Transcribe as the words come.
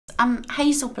I'm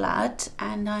Hazel Blood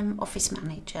and I'm office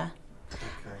manager. Okay.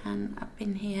 And I've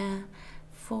been here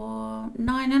for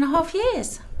 9.5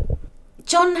 years.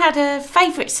 John had a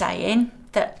favourite saying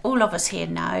that all of us here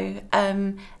know,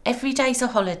 every day's a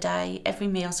holiday, every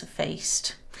meal's a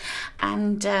feast.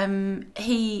 And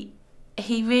he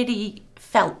really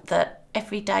felt that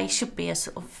every day should be a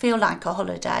sort of feel like a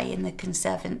holiday in the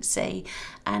Conservancy,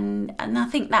 and I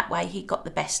think that way he got the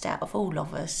best out of all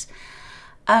of us.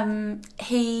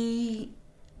 He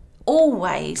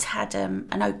always had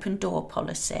an open door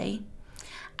policy,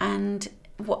 and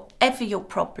whatever your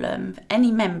problem,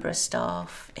 any member of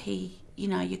staff,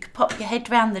 you could pop your head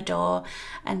round the door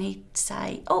and he'd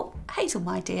say, "Oh, Hazel,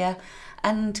 my dear,"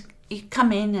 and you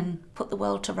come in and put the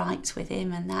world to rights with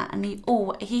him and that, and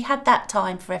he had that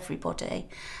time for everybody,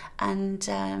 and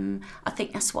I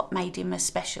think that's what made him a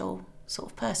special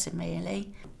sort of person,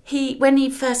 really. When he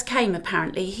first came,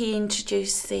 apparently, he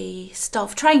introduced the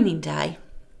staff training day,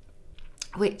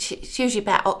 which is usually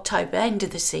about October, end of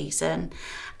the season,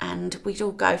 and we'd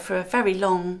all go for a very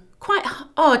long, quite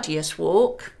arduous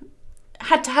walk.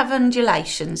 Had to have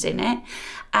undulations in it,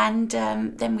 and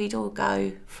then we'd all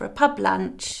go for a pub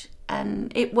lunch,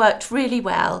 and it worked really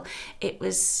well. It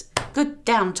was good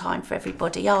downtime for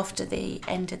everybody after the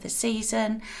end of the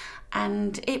season,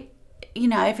 and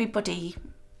everybody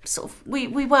sort of, we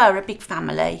were a big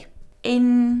family.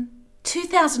 In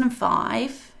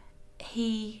 2005,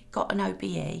 he got an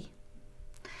OBE,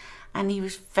 and he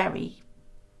was very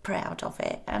proud of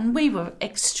it, and we were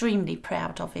extremely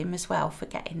proud of him as well for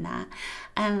getting that,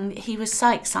 and he was so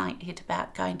excited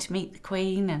about going to meet the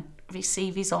Queen and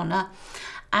receive his honour.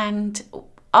 And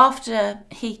after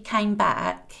he came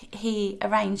back, he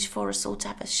arranged for us all to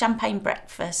have a champagne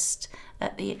breakfast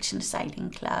at the Chichester Sailing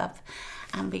Club,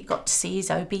 and we got to see his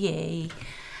OBE,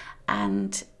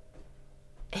 and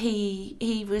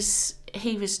he was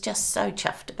just so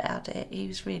chuffed about it. He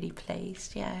was really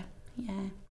pleased. Yeah.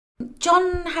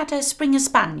 John had a Springer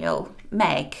Spaniel,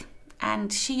 Meg,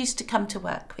 and she used to come to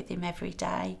work with him every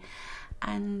day,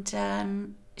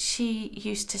 and she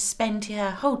used to spend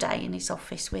her whole day in his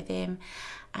office with him,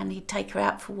 and he'd take her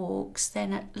out for walks.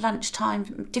 Then at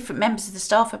lunchtime, different members of the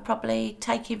staff would probably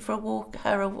take him for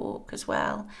her a walk as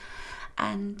well.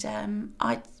 And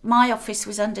my office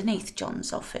was underneath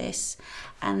John's office,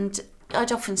 and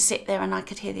I'd often sit there and I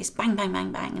could hear this bang, bang,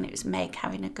 bang, bang, and it was Meg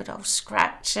having a good old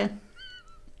scratch. And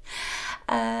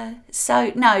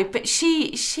but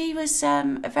she was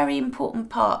a very important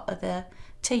part of the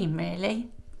team,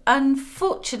 really.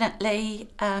 Unfortunately,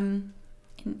 in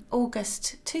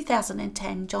August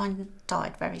 2010, John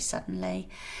died very suddenly.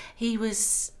 He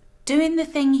was doing the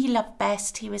thing he loved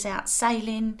best. He was out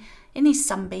sailing in his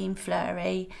Sunbeam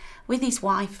Flurry with his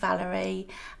wife Valerie,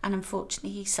 and unfortunately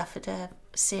he suffered a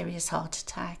serious heart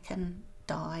attack and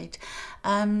died.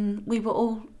 We were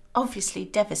all obviously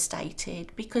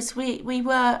devastated, because we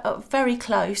were very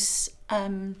close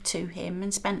to him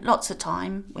and spent lots of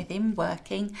time with him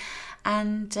working,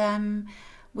 and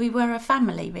we were a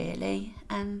family, really,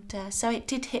 and so it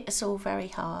did hit us all very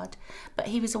hard. But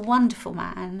he was a wonderful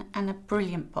man and a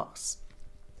brilliant boss.